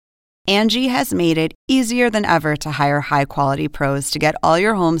Angie has made it easier than ever to hire high-quality pros to get all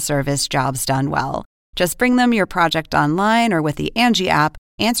your home service jobs done well. Just bring them your project online or with the Angie app,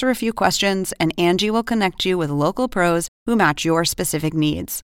 answer a few questions, and Angie will connect you with local pros who match your specific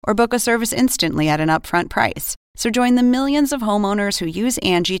needs. Or book a service instantly at an upfront price. So join the millions of homeowners who use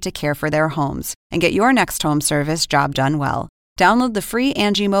Angie to care for their homes and get your next home service job done well. Download the free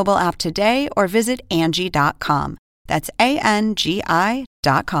Angie mobile app today or visit Angie.com. That's ANGI.com.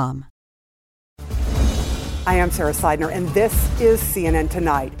 I am Sarah Seidner, and this is CNN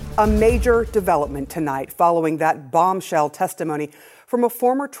Tonight. A major development tonight following that bombshell testimony from a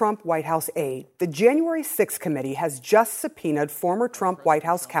former Trump White House aide. The January 6th committee has just subpoenaed former Trump White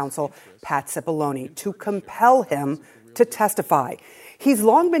House counsel Pat Cipollone to compel him to testify. He's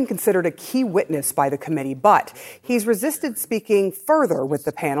long been considered a key witness by the committee, but he's resisted speaking further with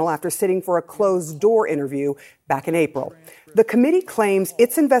the panel after sitting for a closed-door interview back in April. The committee claims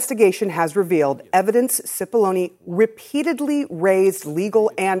its investigation has revealed evidence Cipollone repeatedly raised legal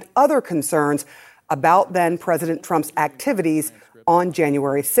and other concerns about then-President Trump's activities on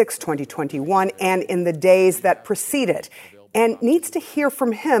January 6, 2021, and in the days that preceded, and needs to hear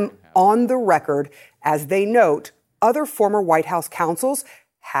from him on the record, as they note other former White House counsels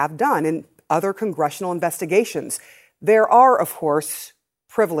have done in other congressional investigations. There are, of course,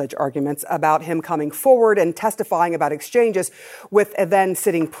 privilege arguments about him coming forward and testifying about exchanges with a then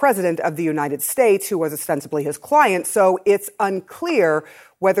sitting president of the United States, who was ostensibly his client, so it's unclear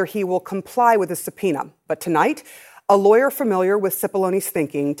whether he will comply with the subpoena. But tonight, a lawyer familiar with Cipollone's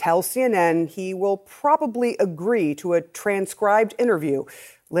thinking tells CNN he will probably agree to a transcribed interview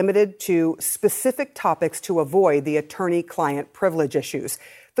limited to specific topics to avoid the attorney-client privilege issues.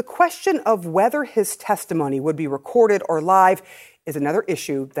 The question of whether his testimony would be recorded or live is another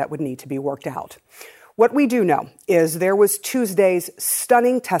issue that would need to be worked out. What we do know is there was Tuesday's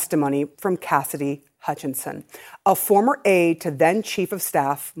stunning testimony from Cassidy Hutchinson, a former aide to then Chief of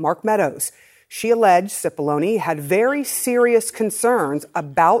Staff Mark Meadows. She alleged Cipollone had very serious concerns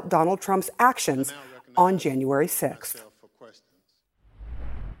about Donald Trump's actions on January 6th.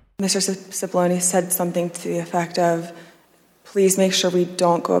 Mr. Cipollone said something to the effect of, "Please make sure we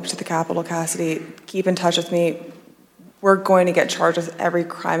don't go up to the Capitol, Cassidy. Keep in touch with me. We're going to get charged with every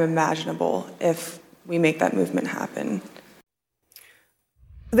crime imaginable if we make that movement happen."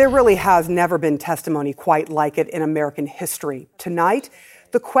 There really has never been testimony quite like it in American history. Tonight,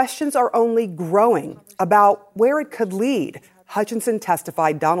 the questions are only growing about where it could lead. Hutchinson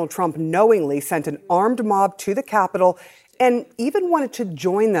testified Donald Trump knowingly sent an armed mob to the Capitol and even wanted to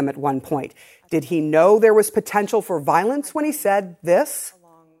join them at one point. Did he know there was potential for violence when he said this?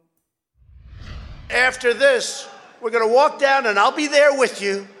 After this, we're going to walk down, and I'll be there with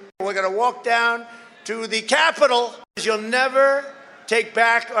you. We're going to walk down to the Capitol. You'll never take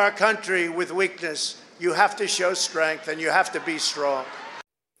back our country with weakness. You have to show strength, and you have to be strong.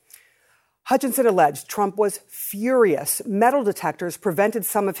 Hutchinson alleged Trump was furious. Metal detectors prevented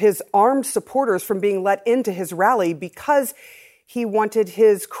some of his armed supporters from being let into his rally because he wanted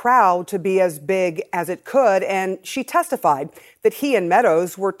his crowd to be as big as it could, and she testified that he and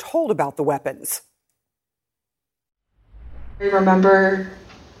Meadows were told about the weapons. I remember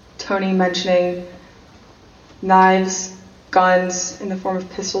Tony mentioning knives, guns in the form of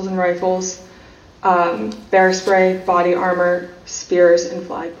pistols and rifles, bear spray, body armor, spears, and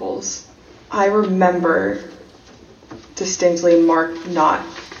flagpoles. I remember distinctly Mark not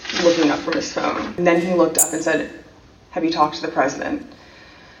looking up from his phone. And then he looked up and said, "Have you talked to the president?"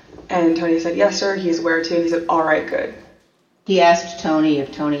 And Tony said, "Yes, sir, he's aware too." And he said, "All right, good." He asked Tony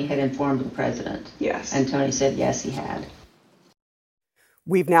if Tony had informed the president. Yes. And Tony said, yes, he had.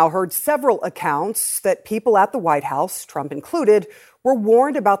 We've now heard several accounts that people at the White House, Trump included, were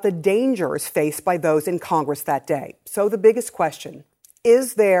warned about the dangers faced by those in Congress that day. So the biggest question,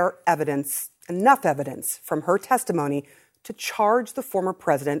 is there enough evidence from her testimony to charge the former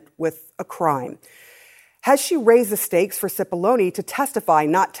president with a crime? Has she raised the stakes for Cipollone to testify,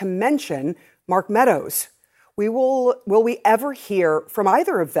 not to mention Mark Meadows? Will we ever hear from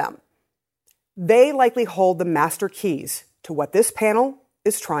either of them? They likely hold the master keys to what this panel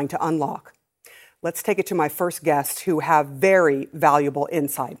is trying to unlock. Let's take it to my first guest, who have very valuable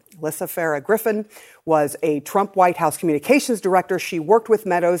insight. Alyssa Farah Griffin was a Trump White House communications director. She worked with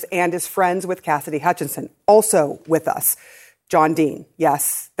Meadows and is friends with Cassidy Hutchinson. Also with us, John Dean.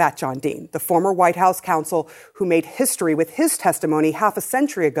 Yes, that John Dean, the former White House counsel who made history with his testimony half a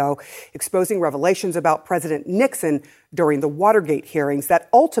century ago, exposing revelations about President Nixon during the Watergate hearings that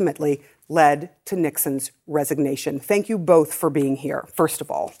ultimately led to Nixon's resignation. Thank you both for being here, first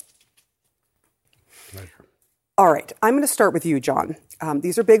of all. All right. I'm going to start with you, John.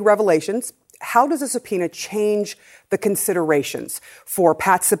 These are big revelations. How does a subpoena change the considerations for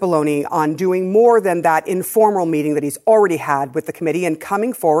Pat Cipollone on doing more than that informal meeting that he's already had with the committee and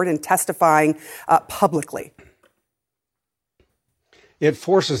coming forward and testifying publicly? It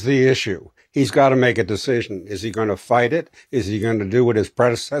forces the issue. He's got to make a decision. Is he going to fight it? Is he going to do what his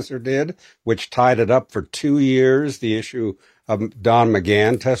predecessor did, which tied it up for 2 years, the issue of Don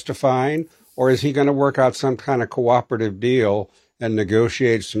McGahn testifying? Or is he going to work out some kind of cooperative deal and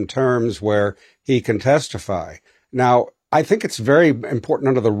negotiate some terms where he can testify? Now, I think it's very important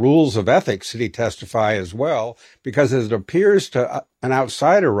under the rules of ethics that he testify as well, because as it appears to an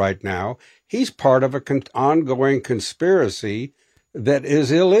outsider right now, he's part of an ongoing conspiracy that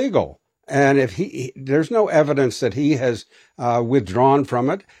is illegal. And if there's no evidence that he has withdrawn from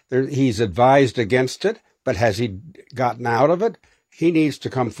it, he's advised against it, but has he gotten out of it? He needs to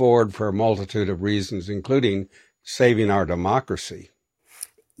come forward for a multitude of reasons, including saving our democracy.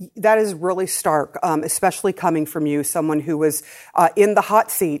 That is really stark, especially coming from you, someone who was in the hot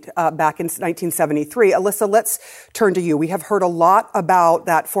seat back in 1973. Alyssa, let's turn to you. We have heard a lot about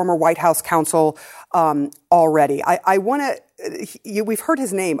that former White House counsel already. I want to, we've heard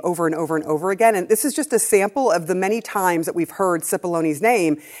his name over and over and over again, and this is just a sample of the many times that we've heard Cipollone's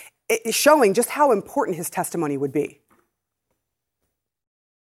name, showing just how important his testimony would be.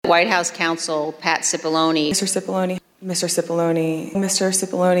 White House counsel Pat Cipollone. Mr. Cipollone, Mr. Cipollone, Mr.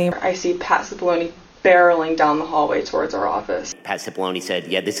 Cipollone. I see Pat Cipollone barreling down the hallway towards our office. Pat Cipollone said,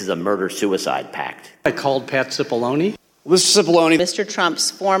 yeah, this is a murder-suicide pact. I called Pat Cipollone. Mr. Cipollone. Mr.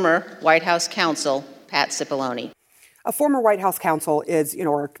 Trump's former White House counsel, Pat Cipollone. A former White House counsel is,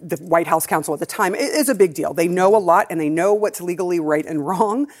 or the White House counsel at the time is a big deal. They know a lot and they know what's legally right and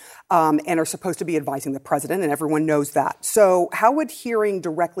wrong, and are supposed to be advising the president, and everyone knows that. So how would hearing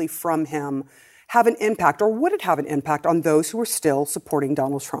directly from him have an impact, or would it have an impact on those who are still supporting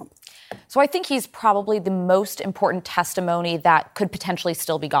Donald Trump? So I think he's probably the most important testimony that could potentially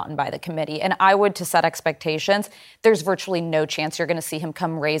still be gotten by the committee. And I would, to set expectations, there's virtually no chance you're going to see him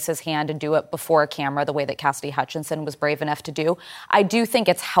come raise his hand and do it before a camera the way that Cassidy Hutchinson was brave enough to do. I do think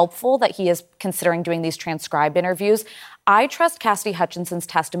it's helpful that he is considering doing these transcribed interviews. I trust Cassidy Hutchinson's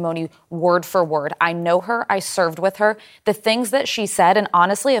testimony word for word. I know her. I served with her. The things that she said, and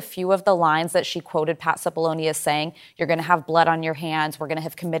honestly, a few of the lines that she quoted Pat Cipollone as saying, you're going to have blood on your hands, we're going to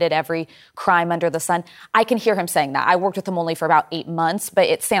have committed every crime under the sun. I can hear him saying that. I worked with him only for about 8 months, but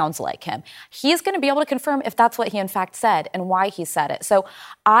it sounds like him. He's going to be able to confirm if that's what he in fact said and why he said it. So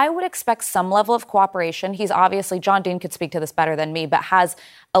I would expect some level of cooperation. He's obviously, John Dean could speak to this better than me, but has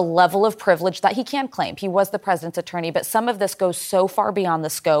a level of privilege that he can claim. He was the president's attorney, but some of this goes so far beyond the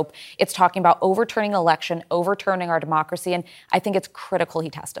scope. It's talking about overturning election, overturning our democracy, and I think it's critical he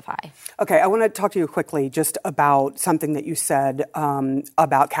testify. Okay, I want to talk to you quickly just about something that you said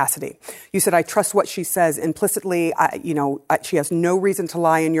about Cassidy. You said, I trust what she says implicitly. She has no reason to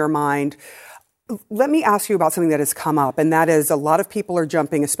lie in your mind. Let me ask you about something that has come up, and that is a lot of people are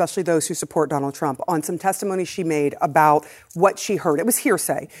jumping, especially those who support Donald Trump, on some testimony she made about what she heard. It was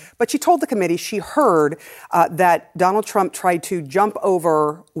hearsay, but she told the committee she heard that Donald Trump tried to jump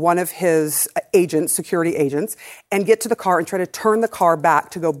over one of his agents, security agents, and get to the car and try to turn the car back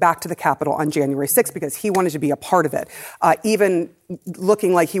to go back to the Capitol on January 6th because he wanted to be a part of it, even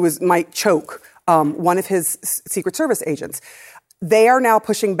looking like he might choke one of his Secret Service agents. They are now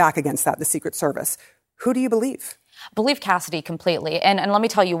pushing back against that, the Secret Service. Who do you believe? Believe Cassidy completely. And let me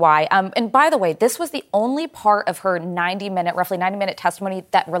tell you why. And by the way, this was the only part of her roughly 90-minute testimony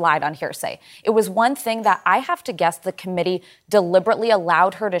that relied on hearsay. It was one thing that I have to guess the committee deliberately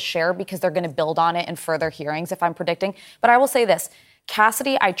allowed her to share because they're going to build on it in further hearings, if I'm predicting. But I will say this.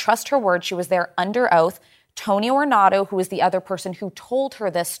 Cassidy, I trust her word. She was there under oath. Tony Ornato, who is the other person who told her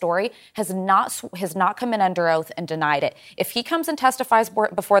this story, has not come in under oath and denied it. If he comes and testifies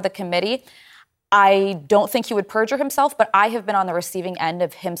before the committee, I don't think he would perjure himself, but I have been on the receiving end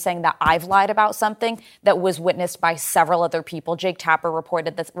of him saying that I've lied about something that was witnessed by several other people. Jake Tapper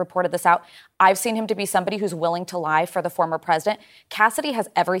reported this out. I've seen him to be somebody who's willing to lie for the former president. Cassidy has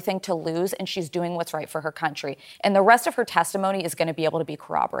everything to lose, and she's doing what's right for her country. And the rest of her testimony is going to be able to be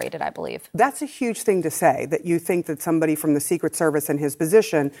corroborated, I believe. That's a huge thing to say, that you think that somebody from the Secret Service in his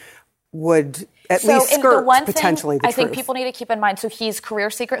position would at least skirt potentially the truth. I think people need to keep in mind, so he's career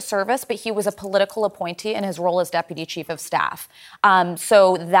Secret Service, but he was a political appointee in his role as Deputy Chief of Staff.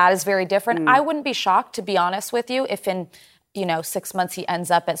 So that is very different. I wouldn't be shocked, to be honest with you, if in 6 months he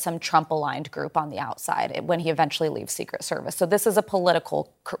ends up at some Trump-aligned group on the outside when he eventually leaves Secret Service. So this is a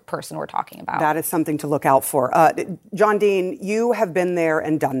political person we're talking about. That is something to look out for. John Dean, you have been there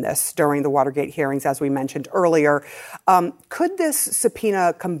and done this during the Watergate hearings, as we mentioned earlier. Could this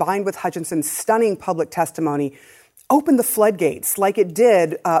subpoena, combined with Hutchinson's stunning public testimony, open the floodgates like it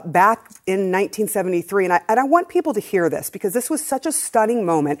did back in 1973? And I want people to hear this because this was such a stunning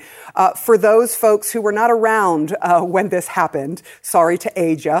moment for those folks who were not around when this happened. Sorry to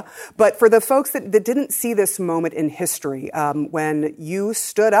age you. But for the folks that didn't see this moment in history, when you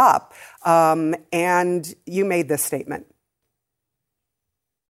stood up and you made this statement.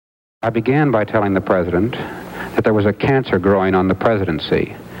 I began by telling the president that there was a cancer growing on the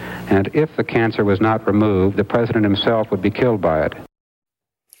presidency. And if the cancer was not removed, the president himself would be killed by it.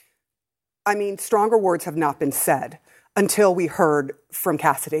 I mean, stronger words have not been said until we heard from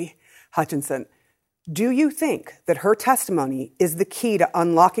Cassidy Hutchinson. Do you think that her testimony is the key to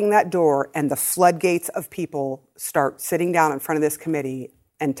unlocking that door and the floodgates of people start sitting down in front of this committee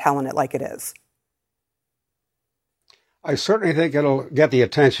and telling it like it is? I certainly think it'll get the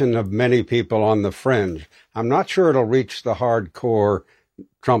attention of many people on the fringe. I'm not sure it'll reach the hardcore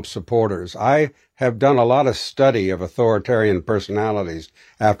Trump supporters. I have done a lot of study of authoritarian personalities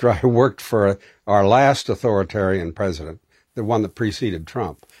after I worked for our last authoritarian president, the one that preceded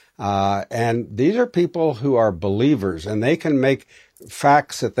Trump. And these are people who are believers, and they can make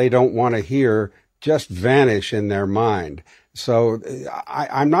facts that they don't want to hear just vanish in their mind. So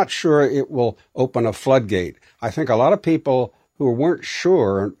I'm not sure it will open a floodgate. I think a lot of people who weren't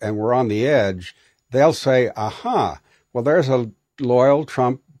sure and were on the edge, they'll say, aha, well, there's a loyal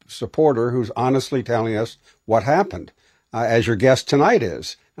Trump supporter who's honestly telling us what happened, as your guest tonight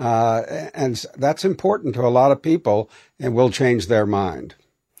is. And that's important to a lot of people and will change their mind.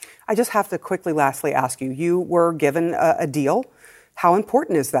 I just have to quickly, lastly, ask you, you were given a deal. How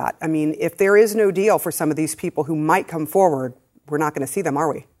important is that? I mean, if there is no deal for some of these people who might come forward, we're not going to see them,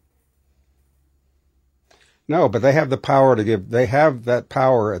 are we? No, but they have the power to give. They have that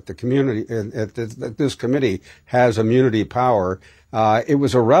power at the community. This committee has immunity power. It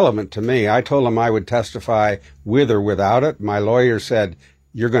was irrelevant to me. I told them I would testify with or without it. My lawyer said,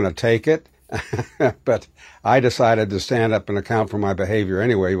 you're going to take it. But I decided to stand up and account for my behavior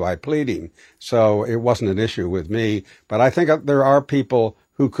anyway by pleading. So it wasn't an issue with me. But I think there are people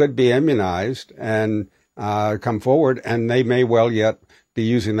who could be immunized and come forward, and they may well yet be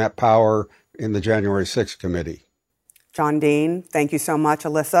using that power in the January 6th committee. John Dean, thank you so much.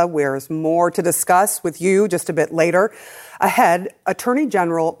 Alyssa, there's more to discuss with you just a bit later. Ahead, Attorney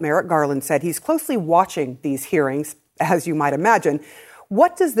General Merrick Garland said he's closely watching these hearings, as you might imagine.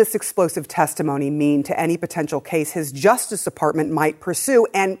 What does this explosive testimony mean to any potential case his Justice Department might pursue?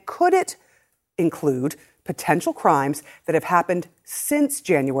 And could it include potential crimes that have happened since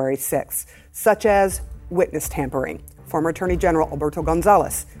January 6th, such as witness tampering? Former Attorney General Alberto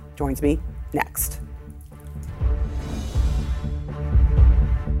Gonzales joins me next.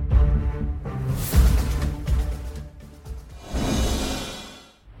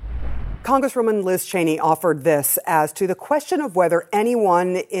 Congresswoman Liz Cheney offered this as to the question of whether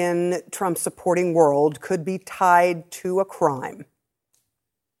anyone in Trump's supporting world could be tied to a crime.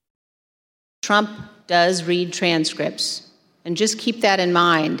 Trump does read transcripts, and just keep that in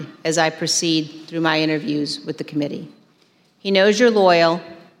mind as I proceed through my interviews with the committee. He knows you're loyal,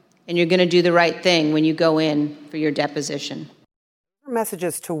 and you're going to do the right thing when you go in for your deposition.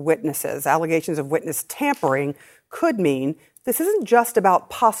 Messages to witnesses, allegations of witness tampering could mean this isn't just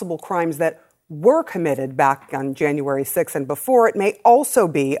about possible crimes that were committed back on January 6th and before. It may also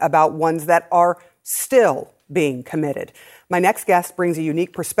be about ones that are still being committed. My next guest brings a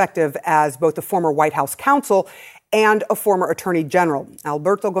unique perspective as both a former White House counsel and a former Attorney General.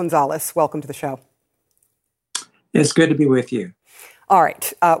 Alberto Gonzales, welcome to the show. It's good to be with you. All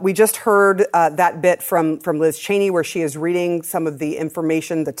right. We just heard that bit from Liz Cheney where she is reading some of the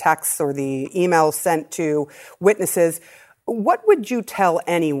information, the texts or the emails sent to witnesses. What would you tell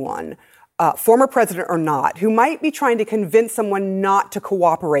anyone, former president or not, who might be trying to convince someone not to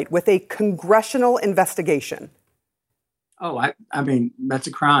cooperate with a congressional investigation? Oh, I mean, that's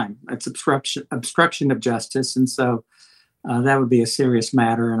a crime. It's obstruction of justice. And so that would be a serious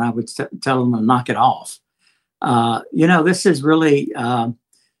matter. And I would tell them to knock it off. This is really,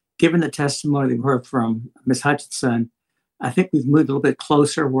 given the testimony we heard from Ms. Hutchinson, I think we've moved a little bit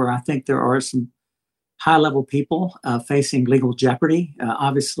closer where I think there are some high-level people facing legal jeopardy.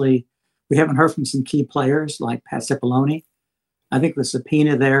 Obviously, we haven't heard from some key players like Pat Cipollone. I think the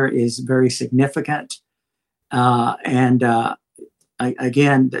subpoena there is very significant. Again,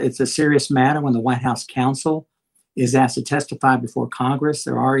 it's a serious matter when the White House counsel is asked to testify before Congress,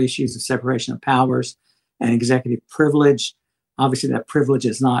 there are issues of separation of powers and executive privilege. Obviously, that privilege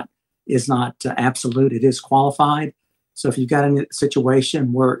is not absolute; it is qualified. So, if you've got a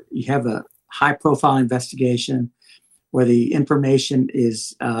situation where you have a high-profile investigation, where the information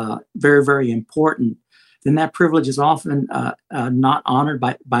is very, very important, then that privilege is often not honored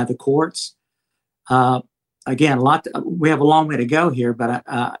by the courts. Again, we have a long way to go here, but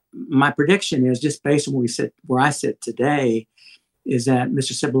my prediction is, just based on where I sit today, is that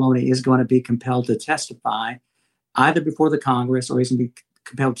Mr. Cipollone is going to be compelled to testify either before the Congress, or he's going to be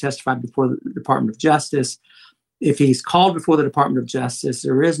compelled to testify before the Department of Justice. If he's called before the Department of Justice,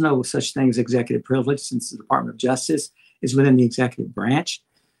 there is no such thing as executive privilege, since the Department of Justice is within the executive branch.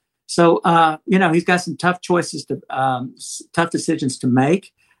 So, he's got some tough decisions to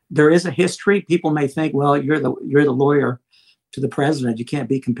make. There is a history. People may think, well, you're the lawyer to the president, you can't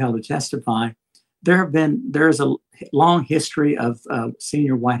be compelled to testify. There is a long history of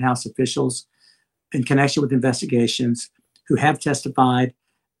senior White House officials in connection with investigations who have testified.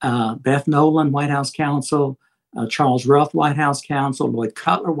 Beth Nolan, White House counsel, Charles Ruff, White House counsel, Lloyd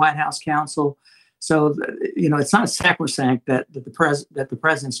Cutler, White House counsel. So, it's not sacrosanct that the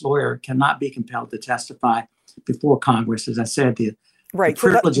president's lawyer cannot be compelled to testify before Congress. As I said, the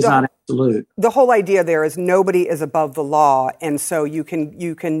privilege is not absolute. The whole idea there is nobody is above the law, and so you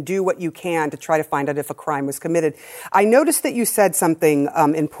can do what you can to try to find out if a crime was committed. I noticed that you said something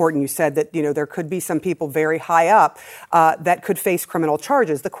important. You said that there could be some people very high up that could face criminal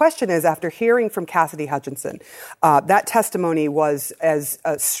charges. The question is, after hearing from Cassidy Hutchinson, that testimony was as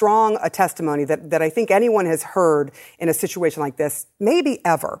strong a testimony that I think anyone has heard in a situation like this, maybe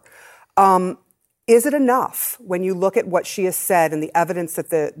ever. Is it enough, when you look at what she has said and the evidence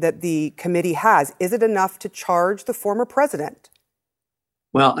that the committee has, is it enough to charge the former president?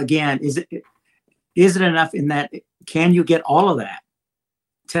 Well, again, is it enough in that, can you get all of that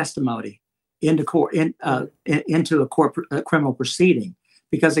testimony into court, into a criminal proceeding?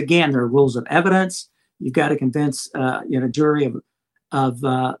 Because again, there are rules of evidence. You've got to convince a jury of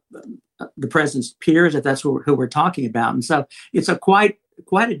the president's peers that that's who we're talking about, and so it's quite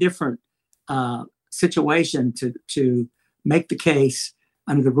a different situation to make the case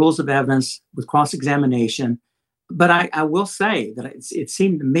under the rules of evidence with cross-examination. But I will say that it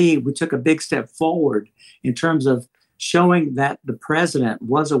seemed to me we took a big step forward in terms of showing that the president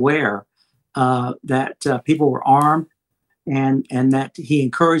was aware that people were armed and that he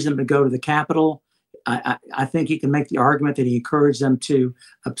encouraged them to go to the Capitol. I think you can make the argument that he encouraged them to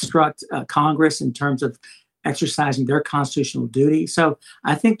obstruct Congress in terms of exercising their constitutional duty. So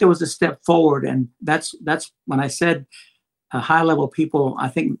I think there was a step forward, and that's when I said high-level people, I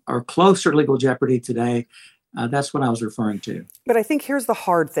think, are closer to legal jeopardy today. That's what I was referring to. But I think here's the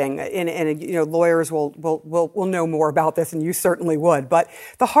hard thing, and lawyers will know more about this, and you certainly would. But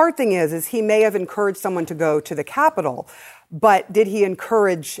the hard thing is he may have encouraged someone to go to the Capitol, but did he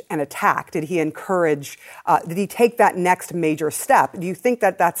encourage an attack? Did he take that next major step? Do you think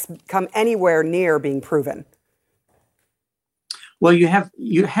that that's come anywhere near being proven? Well, you have.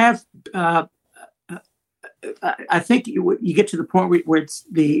 I think you get to the point where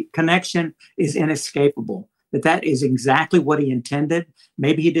the connection is inescapable. That is exactly what he intended.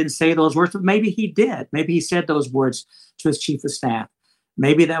 Maybe he didn't say those words, but maybe he did. Maybe he said those words to his chief of staff.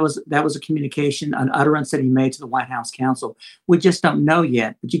 Maybe that was a communication, an utterance that he made to the White House counsel. We just don't know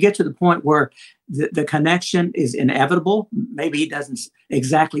yet. But you get to the point where the connection is inevitable. Maybe he doesn't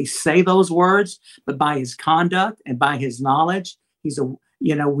exactly say those words, but by his conduct and by his knowledge,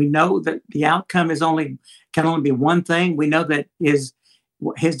 we know that the outcome can only be one thing. We know that his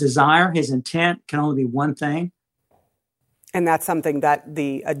desire, his intent can only be one thing. And that's something that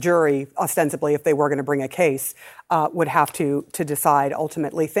the jury, ostensibly, if they were going to bring a case, would have to decide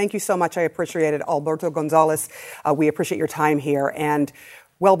ultimately. Thank you so much. I appreciate it, Alberto Gonzales. We appreciate your time here. And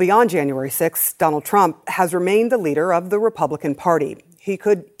well beyond January 6th, Donald Trump has remained the leader of the Republican Party. He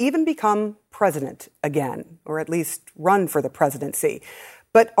could even become president again, or at least run for the presidency.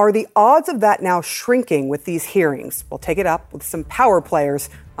 But are the odds of that now shrinking with these hearings? We'll take it up with some power players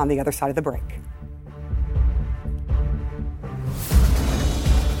on the other side of the break.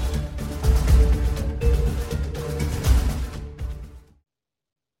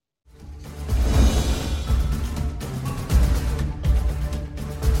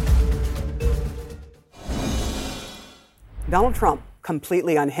 Donald Trump,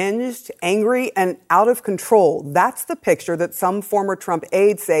 completely unhinged, angry, and out of control. That's the picture that some former Trump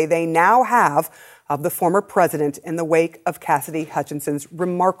aides say they now have of the former president in the wake of Cassidy Hutchinson's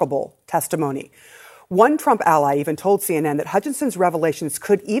remarkable testimony. One Trump ally even told CNN that Hutchinson's revelations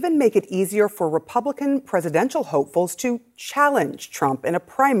could even make it easier for Republican presidential hopefuls to challenge Trump in a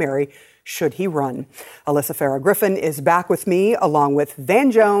primary should he run. Alyssa Farah Griffin is back with me, along with Van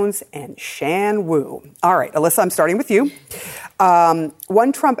Jones and Shan Wu. All right, Alyssa, I'm starting with you.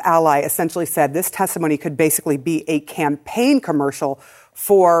 One Trump ally essentially said this testimony could basically be a campaign commercial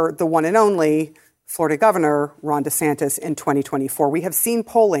for the one and only Florida Governor Ron DeSantis in 2024. We have seen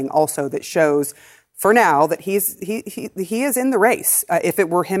polling also that shows, for now, that he is in the race. If it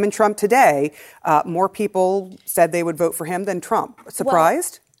were him and Trump today, more people said they would vote for him than Trump.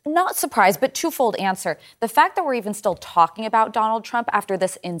 Surprised? Well, not surprised, but twofold answer. The fact that we're even still talking about Donald Trump after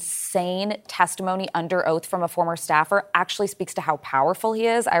this insane testimony under oath from a former staffer actually speaks to how powerful he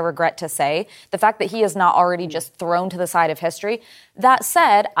is, I regret to say. The fact that he is not already just thrown to the side of history. That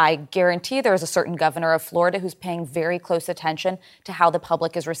said, I guarantee there is a certain governor of Florida who's paying very close attention to how the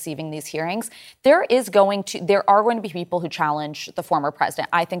public is receiving these hearings. There are going to be people who challenge the former president.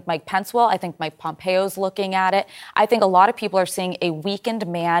 I think Mike Pence will. I think Mike Pompeo's looking at it. I think a lot of people are seeing a weakened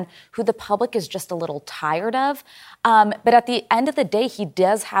man who the public is just a little tired of. But at the end of the day, he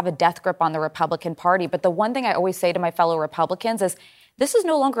does have a death grip on the Republican Party. But the one thing I always say to my fellow Republicans is, this is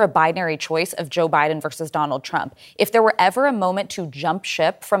no longer a binary choice of Joe Biden versus Donald Trump. If there were ever a moment to jump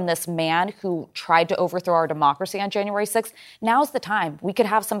ship from this man who tried to overthrow our democracy on January 6th, now's the time. We could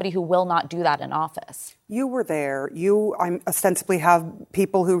have somebody who will not do that in office. You were there. You ostensibly have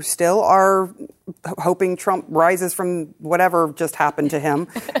people who still are hoping Trump rises from whatever just happened to him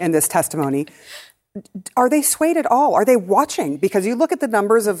in this testimony. Are they swayed at all? Are they watching? Because you look at the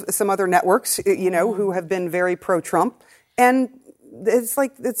numbers of some other networks, who have been very pro-Trump, and it's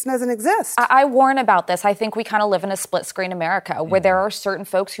like it doesn't exist. I warn about this. I think we kind of live in a split-screen America where there are certain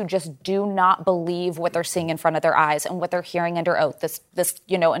folks who just do not believe what they're seeing in front of their eyes and what they're hearing under oath. This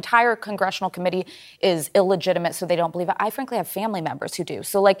entire congressional committee is illegitimate, so they don't believe it. I frankly have family members who do.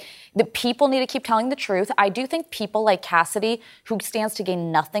 So, the people need to keep telling the truth. I do think people like Cassidy, who stands to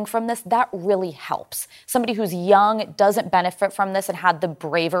gain nothing from this, that really helps. Somebody who's young, doesn't benefit from this, and had the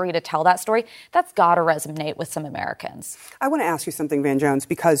bravery to tell that story, that's got to resonate with some Americans. I want to ask you something, Van Jones,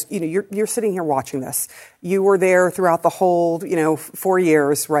 because you're sitting here watching this. You were there throughout the whole 4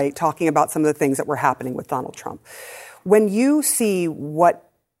 years, right, talking about some of the things that were happening with Donald Trump. When you see what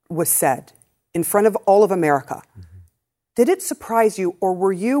was said in front of all of America, did it surprise you, or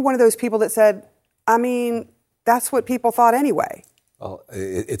were you one of those people that said, that's what people thought anyway? Well,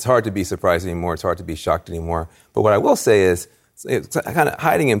 it's hard to be surprised anymore. It's hard to be shocked anymore. But what I will say is, it's kind of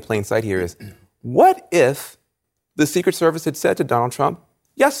hiding in plain sight here is, what if the Secret Service had said to Donald Trump,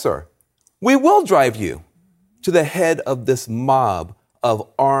 yes, sir, we will drive you to the head of this mob of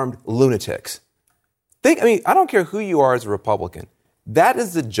armed lunatics. I don't care who you are as a Republican. That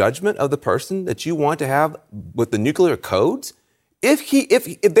is the judgment of the person that you want to have with the nuclear codes. If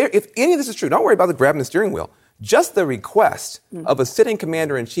any of this is true, don't worry about the grabbing the steering wheel. Just the request of a sitting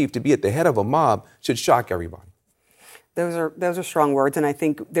commander-in-chief to be at the head of a mob should shock everybody. Those are strong words, and I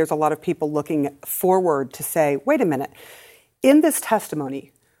think there's a lot of people looking forward to say, wait a minute. In this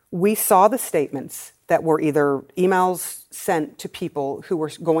testimony, we saw the statements that were either emails sent to people who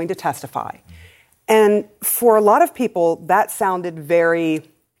were going to testify. And for a lot of people, that sounded very,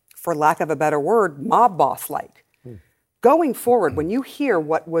 for lack of a better word, mob boss-like. Going forward, when you hear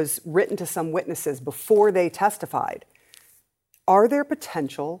what was written to some witnesses before they testified, are there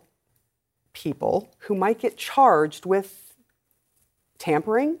potential people who might get charged with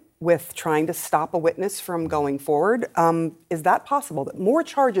tampering, with trying to stop a witness from going forward? Is that possible, that more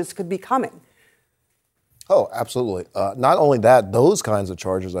charges could be coming? Oh, absolutely. Not only that, those kinds of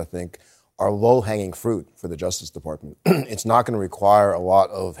charges, I think, are low-hanging fruit for the Justice Department. It's not going to require a lot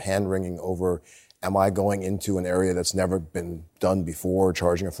of hand-wringing over, am I going into an area that's never been done before,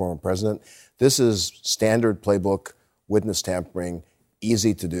 charging a former president? This is standard playbook, witness tampering,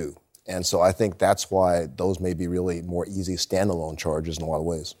 easy to do. And so I think that's why those may be really more easy standalone charges in a lot of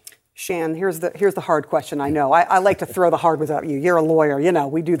ways. Shan, here's the hard question. I know. I like to throw the hard ones at you. You're a lawyer.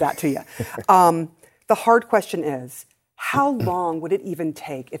 We do that to you. The hard question is, how long would it even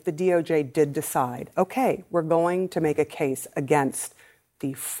take if the DOJ did decide, okay, we're going to make a case against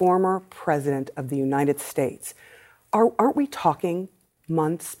the former president of the United States? Aren't we talking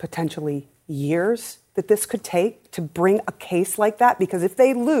months, potentially years, that this could take to bring a case like that? Because if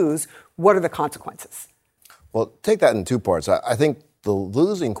they lose, what are the consequences? Well, take that in two parts. I think the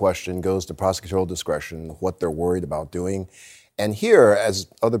losing question goes to prosecutorial discretion, what they're worried about doing. And here, as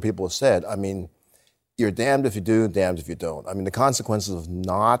other people have said, you're damned if you do, damned if you don't. The consequences of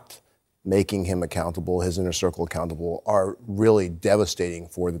not making him accountable, his inner circle accountable, are really devastating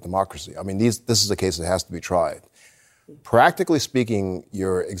for the democracy. I mean, this is a case that has to be tried. Practically speaking,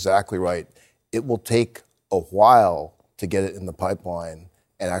 you're exactly right. It will take a while to get it in the pipeline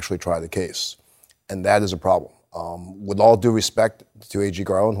and actually try the case. And that is a problem. With all due respect to A.G.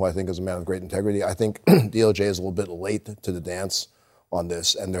 Garland, who I think is a man of great integrity, I think DOJ is a little bit late to the dance on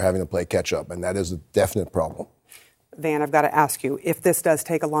this, and they're having to play catch up, and that is a definite problem. Van, I've got to ask you, if this does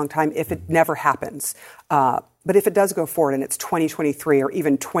take a long time, if it never happens, but if it does go forward and it's 2023 or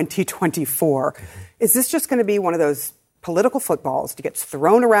even 2024, is this just going to be one of those political footballs that gets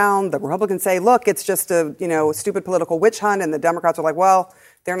thrown around? The Republicans say, look, it's just a stupid political witch hunt, and the Democrats are like, well,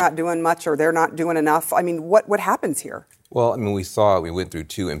 they're not doing much or they're not doing enough. I mean, what happens here? Well, I mean, we went through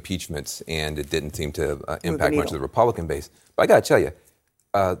 2 impeachments, and it didn't seem to impact much of the Republican base. But I got to tell you,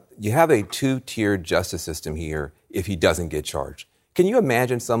 you have a 2-tiered justice system here if he doesn't get charged. Can you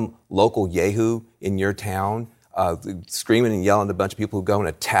imagine some local yahoo in your town screaming and yelling at a bunch of people who go and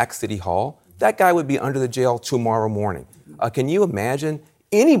attack City Hall? That guy would be under the jail tomorrow morning. Can you imagine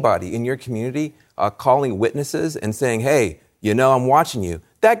anybody in your community calling witnesses and saying, hey, I'm watching you?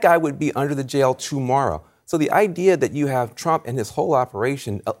 That guy would be under the jail tomorrow. So the idea that you have Trump and his whole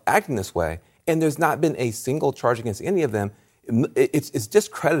operation acting this way, and there's not been a single charge against any of them, it's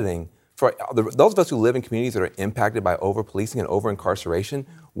discrediting for those of us who live in communities that are impacted by over-policing and over-incarceration,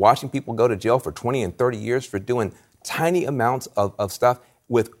 watching people go to jail for 20 and 30 years for doing tiny amounts of stuff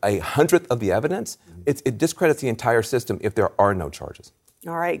with 100th of the evidence. It discredits the entire system if there are no charges.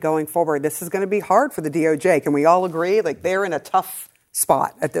 All right, going forward, this is going to be hard for the DOJ. Can we all agree? Like, they're in a tough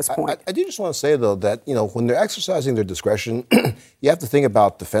spot at this point. I do just want to say, though, that, when they're exercising their discretion, you have to think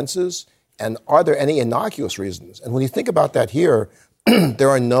about defenses and are there any innocuous reasons? And when you think about that here, there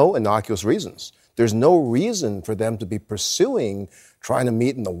are no innocuous reasons. There's no reason for them to be pursuing trying to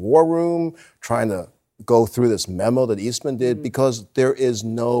meet in the war room, trying to go through this memo that Eastman did, because there is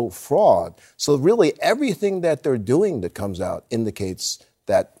no fraud. So really everything that they're doing that comes out indicates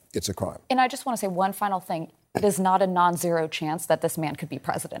that it's a crime. And I just want to say one final thing. It is not a non-zero chance that this man could be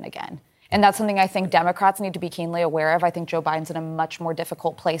president again. And that's something I think Democrats need to be keenly aware of. I think Joe Biden's in a much more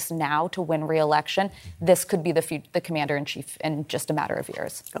difficult place now to win re-election. This could be the commander-in-chief in just a matter of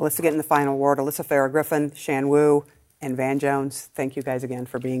years. Let's get in the final word. Alyssa Farah Griffin, Shan Wu, and Van Jones, thank you guys again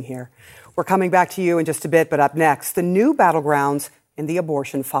for being here. We're coming back to you in just a bit, but up next, the new battlegrounds in the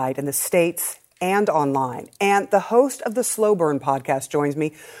abortion fight in the states and online. And the host of the Slow Burn podcast joins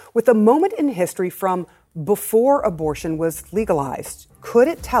me with a moment in history from before abortion was legalized. Could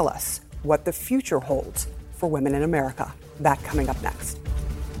it tell us what the future holds for women in America? That coming up next.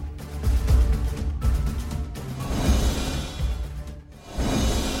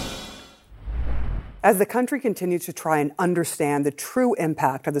 As the country continues to try and understand the true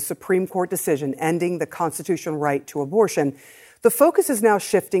impact of the Supreme Court decision ending the constitutional right to abortion, the focus is now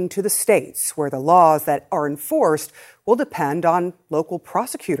shifting to the states, where the laws that are enforced will depend on local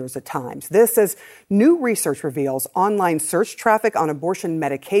prosecutors at times. This, as new research reveals, online search traffic on abortion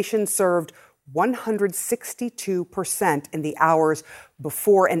medication surged 162% in the hours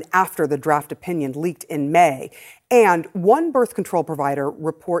before and after the draft opinion leaked in May. And one birth control provider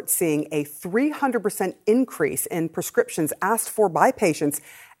reports seeing a 300% increase in prescriptions asked for by patients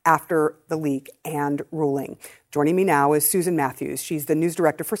after the leak and ruling. Joining me now is Susan Matthews. She's the news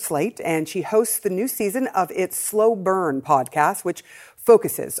director for Slate, and she hosts the new season of its Slow Burn podcast, which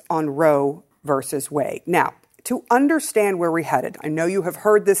focuses on Roe versus Wade. Now, to understand where we're headed, I know you have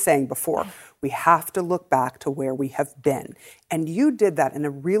heard this saying before, we have to look back to where we have been. And you did that in a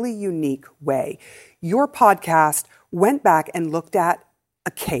really unique way. Your podcast went back and looked at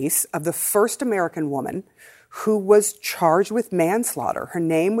a case of the first American woman who was charged with manslaughter. Her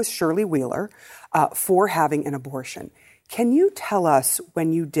name was Shirley Wheeler, for having an abortion. Can you tell us,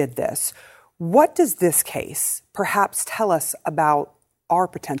 when you did this, what does this case perhaps tell us about our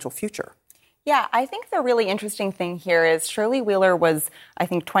potential future? Yeah, I think the really interesting thing here is Shirley Wheeler was, I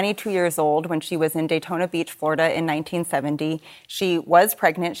think, 22 years old when she was in Daytona Beach, Florida in 1970. She was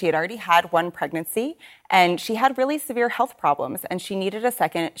pregnant. She had already had one pregnancy, and she had really severe health problems, and she needed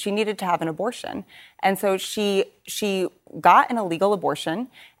to have an abortion. And so she got an illegal abortion,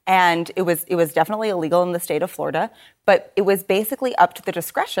 and it was definitely illegal in the state of Florida, but it was basically up to the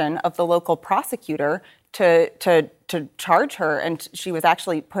discretion of the local prosecutor to charge her, and she was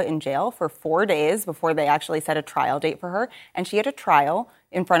actually put in jail for 4 days before they actually set a trial date for her. And she had a trial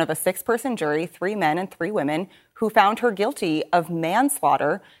in front of a 6-person jury, 3 men and 3 women, who found her guilty of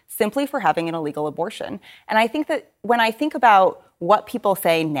manslaughter simply for having an illegal abortion. And I think that when I think about what people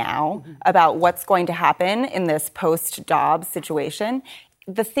say now about what's going to happen in this post-Dobbs situation,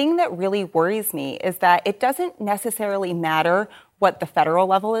 the thing that really worries me is that it doesn't necessarily matter what the federal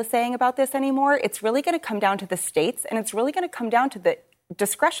level is saying about this anymore. It's really going to come down to the states, and it's really going to come down to the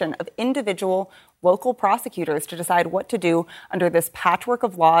discretion of individual local prosecutors to decide what to do under this patchwork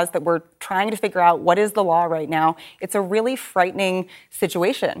of laws that we're trying to figure out what is the law right now. It's a really frightening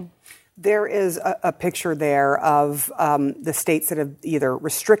situation. There is a picture there of the states that have either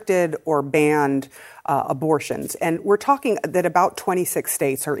restricted or banned abortions. And we're talking that about 26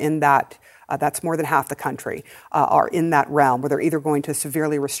 states are in that. That's more than half the country are in that realm where they're either going to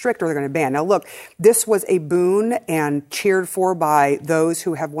severely restrict or they're going to ban. Now, look, this was a boon and cheered for by those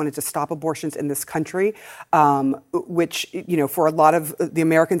who have wanted to stop abortions in this country, which, you know, for a lot of the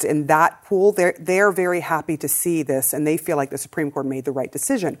Americans in that pool, they're very happy to see this, and they feel like the Supreme Court made the right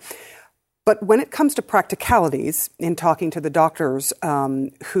decision. But when it comes to practicalities, in talking to the doctors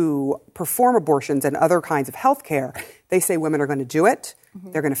who perform abortions and other kinds of health care, they say women are going to do it.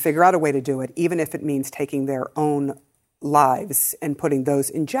 Mm-hmm. They're going to figure out a way to do it, even if it means taking their own lives and putting those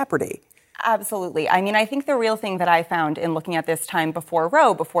in jeopardy. Absolutely. I mean, I think the real thing that I found in looking at this time before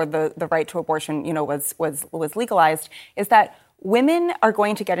Roe, before the right to abortion, you know, was legalized, is that women are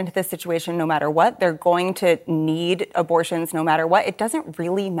going to get into this situation no matter what. They're going to need abortions no matter what. It doesn't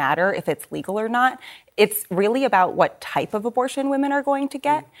really matter if it's legal or not. It's really about what type of abortion women are going to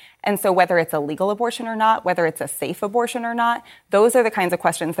get. And so whether it's a legal abortion or not, whether it's a safe abortion or not, those are the kinds of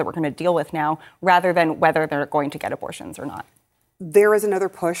questions that we're going to deal with now, rather than whether they're going to get abortions or not. There is another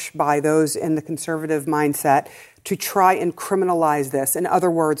push by those in the conservative mindset to try and criminalize this. In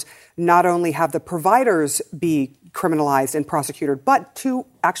other words, not only have the providers be criminalized and prosecuted, but to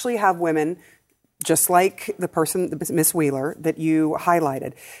actually have women, just like the person, Ms. Wheeler, that you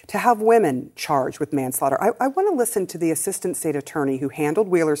highlighted, to have women charged with manslaughter. I want to listen to the assistant state attorney who handled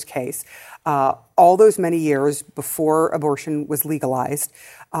Wheeler's case all those many years before abortion was legalized.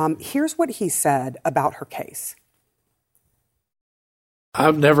 Here's what he said about her case.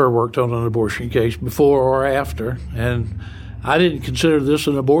 I've never worked on an abortion case before or after, and I didn't consider this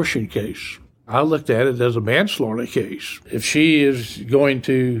an abortion case. I looked at it as a manslaughter case. If she is going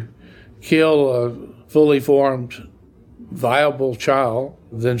to kill a fully formed, viable child,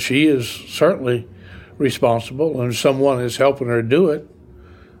 then she is certainly responsible, and if someone is helping her do it,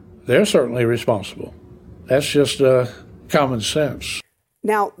 they're certainly responsible. That's just common sense.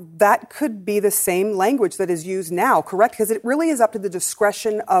 Now, that could be the same language that is used now, correct? Because it really is up to the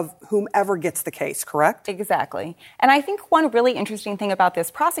discretion of whomever gets the case, correct? Exactly. And I think one really interesting thing about this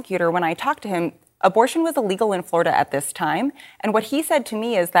prosecutor, when I talked to him, abortion was illegal in Florida at this time. And what he said to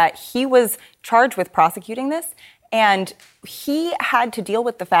me is that he was charged with prosecuting this, and he had to deal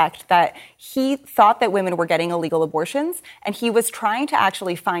with the fact that he thought that women were getting illegal abortions, and he was trying to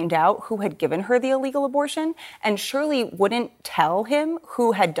actually find out who had given her the illegal abortion, and Shirley wouldn't tell him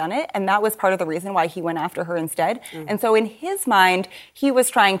who had done it, and that was part of the reason why he went after her instead. And so in his mind, he was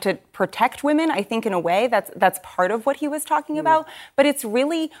trying to protect women. I think in a way that's part of what he was talking about. But it's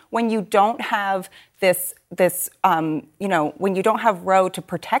really when you don't have this when you don't have Roe to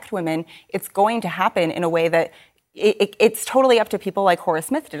protect women, it's going to happen in a way that it's totally up to people like Horace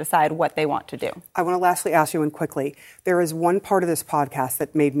Smith to decide what they want to do. I want to lastly ask you, and quickly, there is one part of this podcast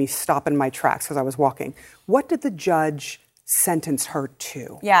that made me stop in my tracks as I was walking. What did the judge sentence her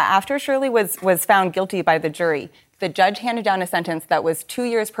to? Yeah, after Shirley was found guilty by the jury, the judge handed down a sentence that was 2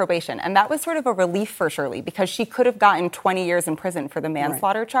 years probation. And that was sort of a relief for Shirley because she could have gotten 20 years in prison for the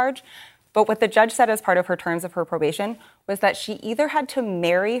manslaughter charge. But what the judge said as part of her terms of her probation was that she either had to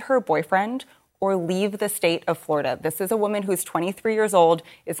marry her boyfriend or leave the state of Florida. This is a woman who's 23 years old,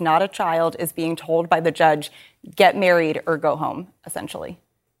 is not a child, is being told by the judge, get married or go home, essentially.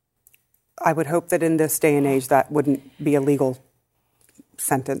 I would hope that in this day and age that wouldn't be a legal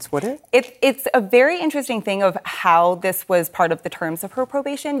sentence, would it? It's a very interesting thing of how this was part of the terms of her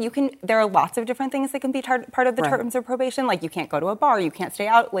probation. There are lots of different things that can be part of the terms of probation, like you can't go to a bar, you can't stay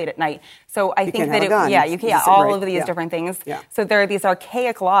out late at night. So I think that all of these different things. Yeah. So there are these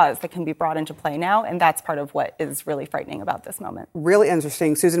archaic laws that can be brought into play now, and that's part of what is really frightening about this moment. Really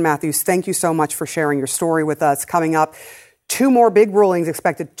interesting. Susan Matthews, thank you so much for sharing your story with us. Coming up, 2 more big rulings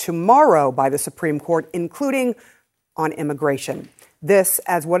expected tomorrow by the Supreme Court, including on immigration. This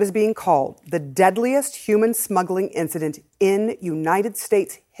as what is being called the deadliest human smuggling incident in United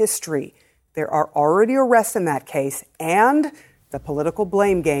States history. There are already arrests in that case, and the political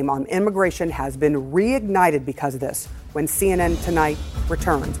blame game on immigration has been reignited because of this. When CNN Tonight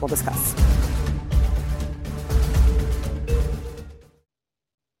returns, we'll discuss.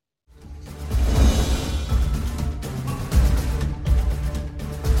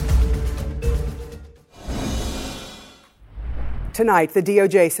 Tonight, the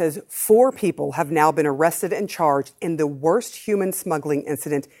DOJ says 4 people have now been arrested and charged in the worst human smuggling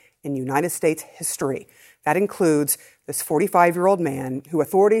incident in United States history. That includes this 45-year-old man who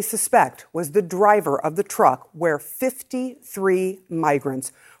authorities suspect was the driver of the truck where 53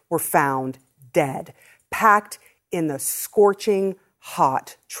 migrants were found dead, packed in the scorching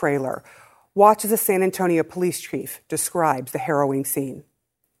hot trailer. Watch as the San Antonio police chief describes the harrowing scene.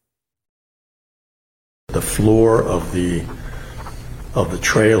 The floor of the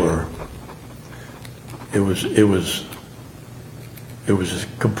trailer, it was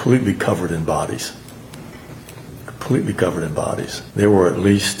completely covered in bodies. Completely covered in bodies. There were at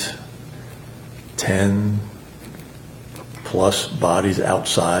least 10 plus bodies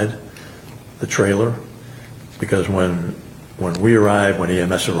outside the trailer, because when we arrived, when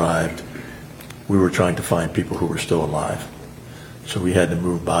EMS arrived, we were trying to find people who were still alive. So we had to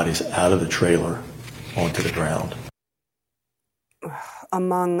move bodies out of the trailer onto the ground.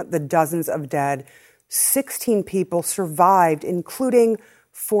 Among the dozens of dead, 16 people survived, including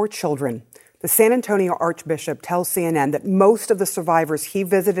 4 children. The San Antonio Archbishop tells CNN that most of the survivors he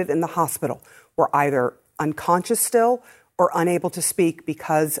visited in the hospital were either unconscious still or unable to speak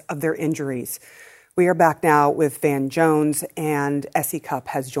because of their injuries. We are back now with Van Jones, and Essie Cupp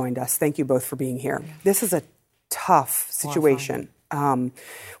has joined us. Thank you both for being here. This is a tough situation.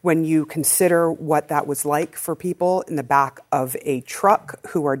 When you consider what that was like for people in the back of a truck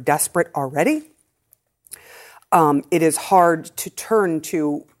who are desperate already, it is hard to turn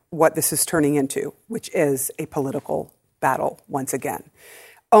to what this is turning into, which is a political battle once again.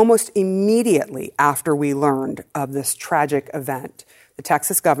 Almost immediately after we learned of this tragic event, the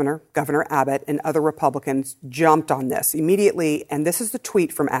Texas governor, Governor Abbott, and other Republicans jumped on this immediately. And this is the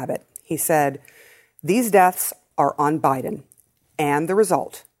tweet from Abbott. He said, "These deaths are on Biden and the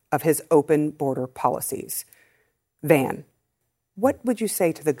result of his open border policies." Van, what would you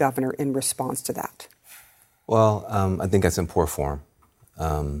say to the governor in response to that? Well, I think that's in poor form.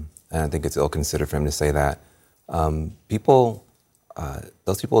 And I think it's ill-considered for him to say that. Those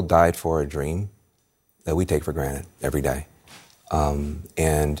people died for a dream that we take for granted every day.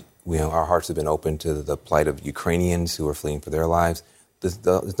 And our hearts have been open to the plight of Ukrainians who are fleeing for their lives.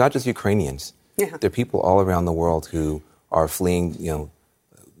 It's not just Ukrainians. Yeah. There are people all around the world who are fleeing,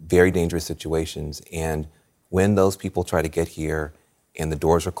 very dangerous situations. And when those people try to get here and the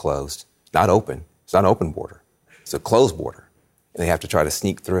doors are closed, not open, it's not an open border, it's a closed border, and they have to try to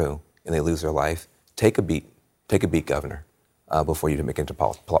sneak through and they lose their life, take a beat, Governor, before you make it into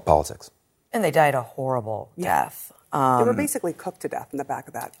politics. And they died a horrible death. They were basically cooked to death in the back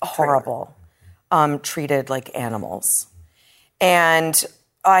of that trailer. Horrible. Treated like animals. And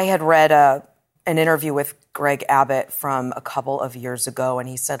I had read an interview with Greg Abbott from a couple of years ago, and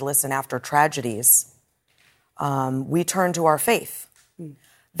he said, listen, after tragedies, we turn to our faith.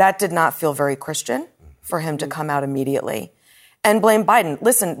 That did not feel very Christian for him to come out immediately and blame Biden.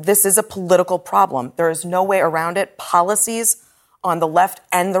 Listen, this is a political problem. There is no way around it. Policies on the left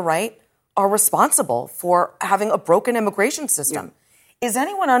and the right are responsible for having a broken immigration system. Yeah. Is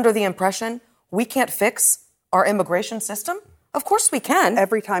anyone under the impression we can't fix our immigration system? Of course we can.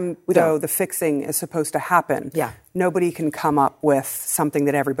 Every time, though, the fixing is supposed to happen, nobody can come up with something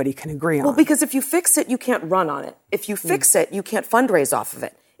that everybody can agree on. Well, because if you fix it, you can't run on it. If you fix it, you can't fundraise off of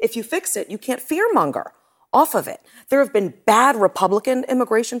it. If you fix it, you can't fearmonger off of it. There have been bad Republican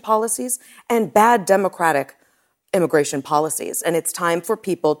immigration policies and bad Democratic immigration policies. And it's time for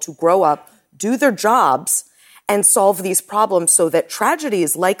people to grow up, do their jobs, and solve these problems so that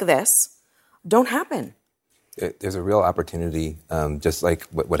tragedies like this don't happen. There's a real opportunity, just like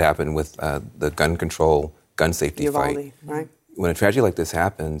what happened with the gun control, gun safety fight. Right? When a tragedy like this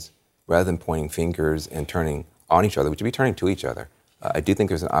happens, rather than pointing fingers and turning on each other, we should be turning to each other. I do think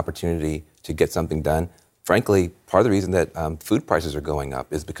there's an opportunity to get something done. Frankly, part of the reason that food prices are going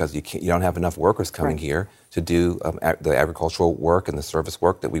up is because you don't have enough workers coming here to do the agricultural work and the service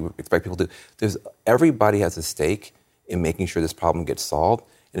work that we would expect people to do. Everybody has a stake in making sure this problem gets solved.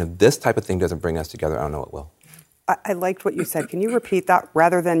 And if this type of thing doesn't bring us together, I don't know what will. I liked what you said. Can you repeat that?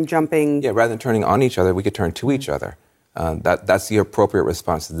 Rather than jumping... Yeah, rather than turning on each other, we could turn to each other. That's the appropriate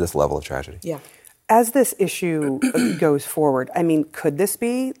response to this level of tragedy. Yeah. As this issue goes forward, I mean, could this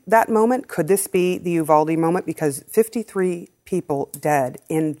be that moment? Could this be the Uvalde moment? Because 53 people dead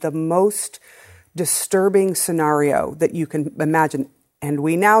in the most disturbing scenario that you can imagine. And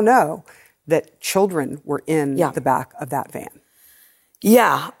we now know that children were in the back of that van.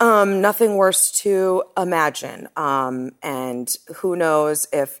 Yeah, nothing worse to imagine. And who knows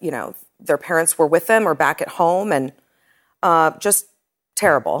if, their parents were with them or back at home, and just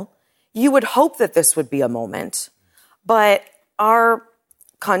terrible. You would hope that this would be a moment, but our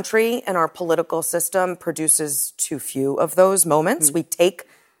country and our political system produces too few of those moments. We take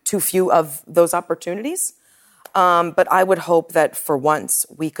too few of those opportunities. But I would hope that for once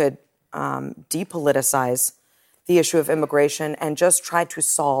we could depoliticize the issue of immigration and just try to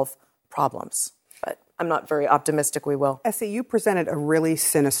solve problems. But I'm not very optimistic we will. Essie, you presented a really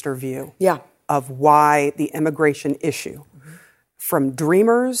sinister view Yeah. of why the immigration issue, from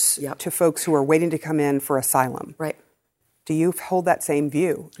dreamers to folks who are waiting to come in for asylum. Right. Do you hold that same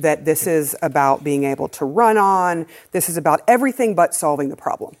view, that this is about being able to run on, this is about everything but solving the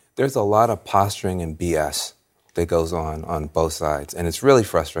problem? There's a lot of posturing and BS that goes on both sides, and it's really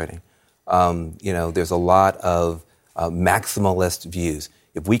frustrating. There's a lot of maximalist views.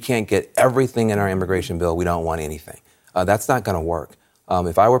 If we can't get everything in our immigration bill, we don't want anything. That's not going to work.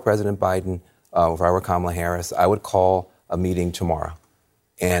 If I were President Biden, if I were Kamala Harris, I would call a meeting tomorrow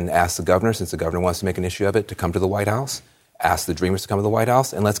and ask the governor, since the governor wants to make an issue of it, to come to the White House, ask the Dreamers to come to the White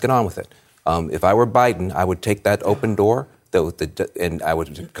House, and let's get on with it. If I were Biden, I would take that open door and I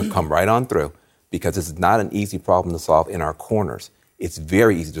would come right on through, because it's not an easy problem to solve in our corners. It's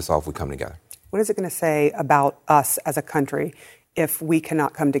very easy to solve if we come together. What is it going to say about us as a country if we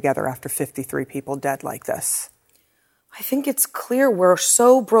cannot come together after 53 people dead like this? I think it's clear we're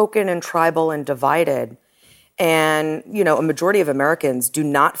so broken and tribal and divided. And, a majority of Americans do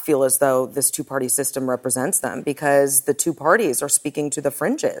not feel as though this two-party system represents them, because the two parties are speaking to the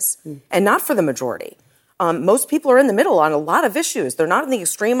fringes and not for the majority. Most people are in the middle on a lot of issues. They're not in the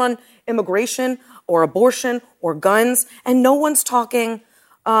extreme on immigration or abortion or guns, and no one's talking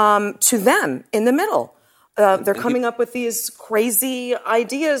to them in the middle. They're coming up with these crazy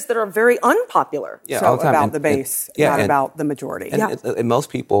ideas that are very unpopular. So about the base, not about the majority. And most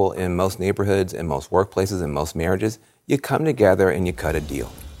people in most neighborhoods, in most workplaces, in most marriages, you come together and you cut a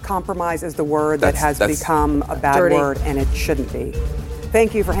deal. Compromise is the word that has become a bad word, and it shouldn't be.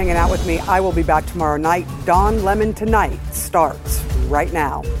 Thank you for hanging out with me. I will be back tomorrow night. Don Lemon Tonight starts right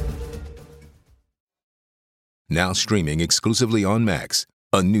now. Now streaming exclusively on Max,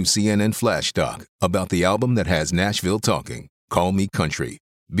 a new CNN flash doc about the album that has Nashville talking, Call Me Country,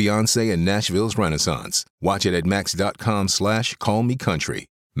 Beyoncé and Nashville's Renaissance. Watch it at max.com/callmecountry.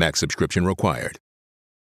 Max subscription required.